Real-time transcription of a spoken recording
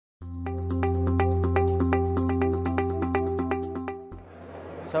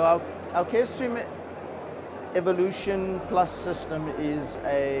So our Carestream Evolution Plus system is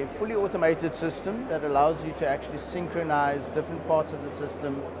a fully automated system that allows you to actually synchronize different parts of the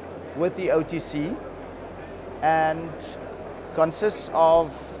system with the OTC, and consists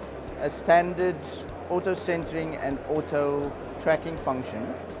of a standard auto centering and auto tracking function.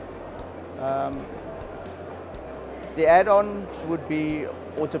 The add-ons would be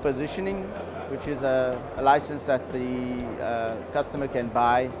auto positioning, which is a license that the customer can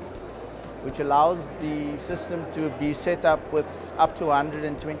buy, which allows the system to be set up with up to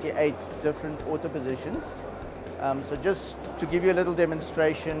 128 different auto positions. So just to give you a little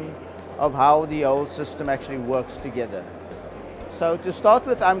demonstration of how the whole system actually works together. So to start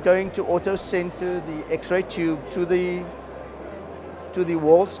with, I'm going to auto center the X-ray tube to the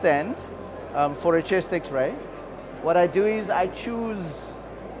wall stand for a chest X-ray. What I do is I choose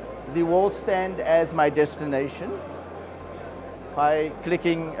the wall stand as my destination by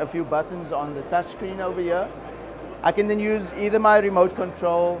clicking a few buttons on the touch screen over here. I can then use either my remote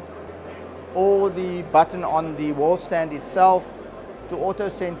control or the button on the wall stand itself to auto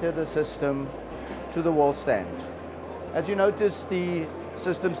center the system to the wall stand. As you notice, the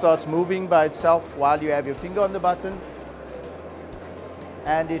system starts moving by itself while you have your finger on the button,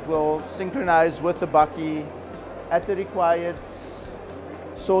 and it will synchronize with the bucky at the required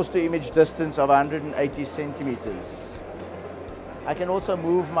source to image distance of 180 centimeters. I can also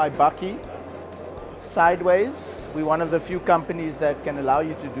move my bucky sideways. We're one of the few companies that can allow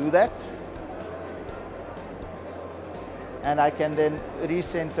you to do that. And I can then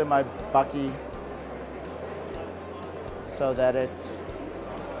recenter my bucky so that it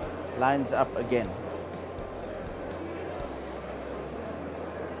lines up again.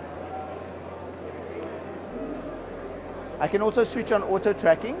 I can also switch on auto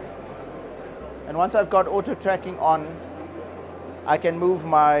tracking, and once I've got auto tracking on, I can move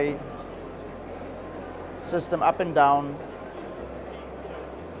my system up and down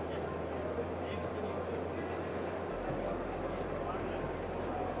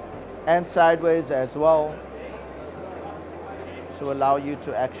and sideways as well to allow you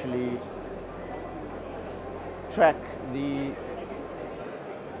to actually track the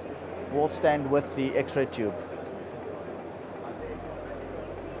wall stand with the X-ray tube.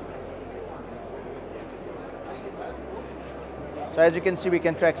 So as you can see, we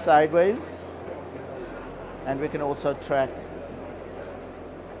can track sideways, and we can also track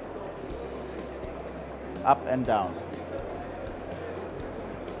up and down.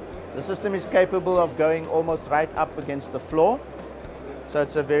 The system is capable of going almost right up against the floor, so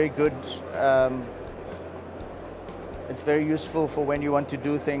it's a very good, it's very useful for when you want to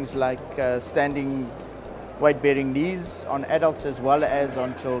do things like standing weight-bearing knees on adults as well as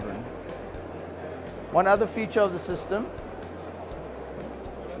on children. One other feature of the system,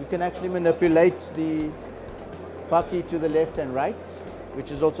 you can actually manipulate the bucky to the left and right,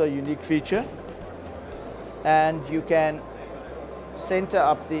 which is also a unique feature. And you can center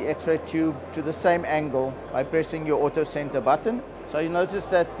up the X-ray tube to the same angle by pressing your auto center button. So you notice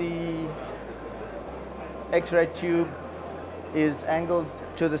that the X-ray tube is angled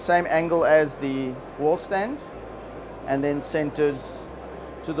to the same angle as the wall stand, and then centers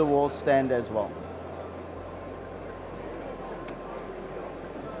to the wall stand as well.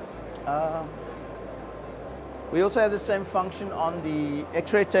 We also have the same function on the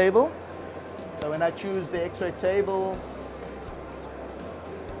X-ray table. So when I choose the X-ray table,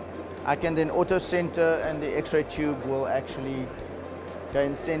 I can then auto center, and the X-ray tube will actually go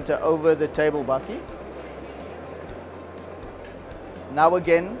and center over the table bucky. Now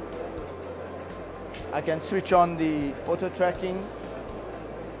again, I can switch on the auto tracking,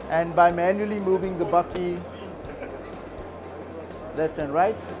 and by manually moving the bucky left and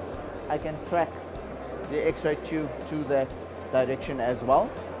right, I can track the X-ray tube to that direction as well.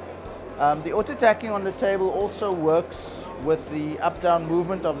 The auto tracking on the table also works with the up-down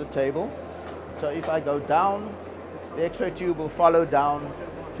movement of the table. So if I go down, the X-ray tube will follow down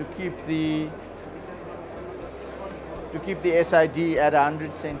to keep the SID at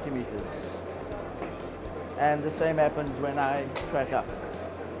 100 centimeters. And the same happens when I track up.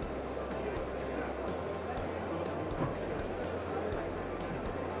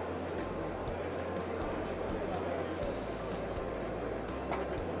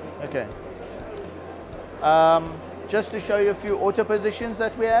 Okay. Just to show you a few auto positions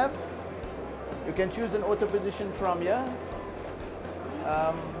that we have. You can choose an auto position from here.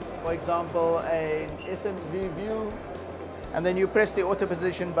 For example, an SMV view, and then you press the auto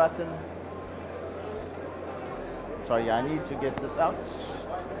position button. Sorry, I need to get this out.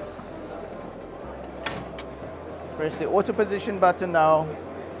 Press the auto position button now,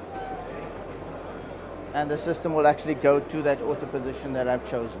 and the system will actually go to that auto position that I've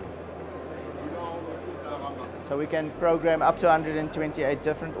chosen. So we can program up to 128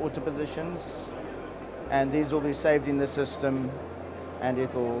 different auto positions, and these will be saved in the system, and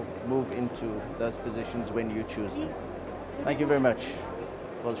it will move into those positions when you choose them. Thank you very much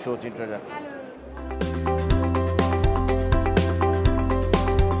for the short introduction.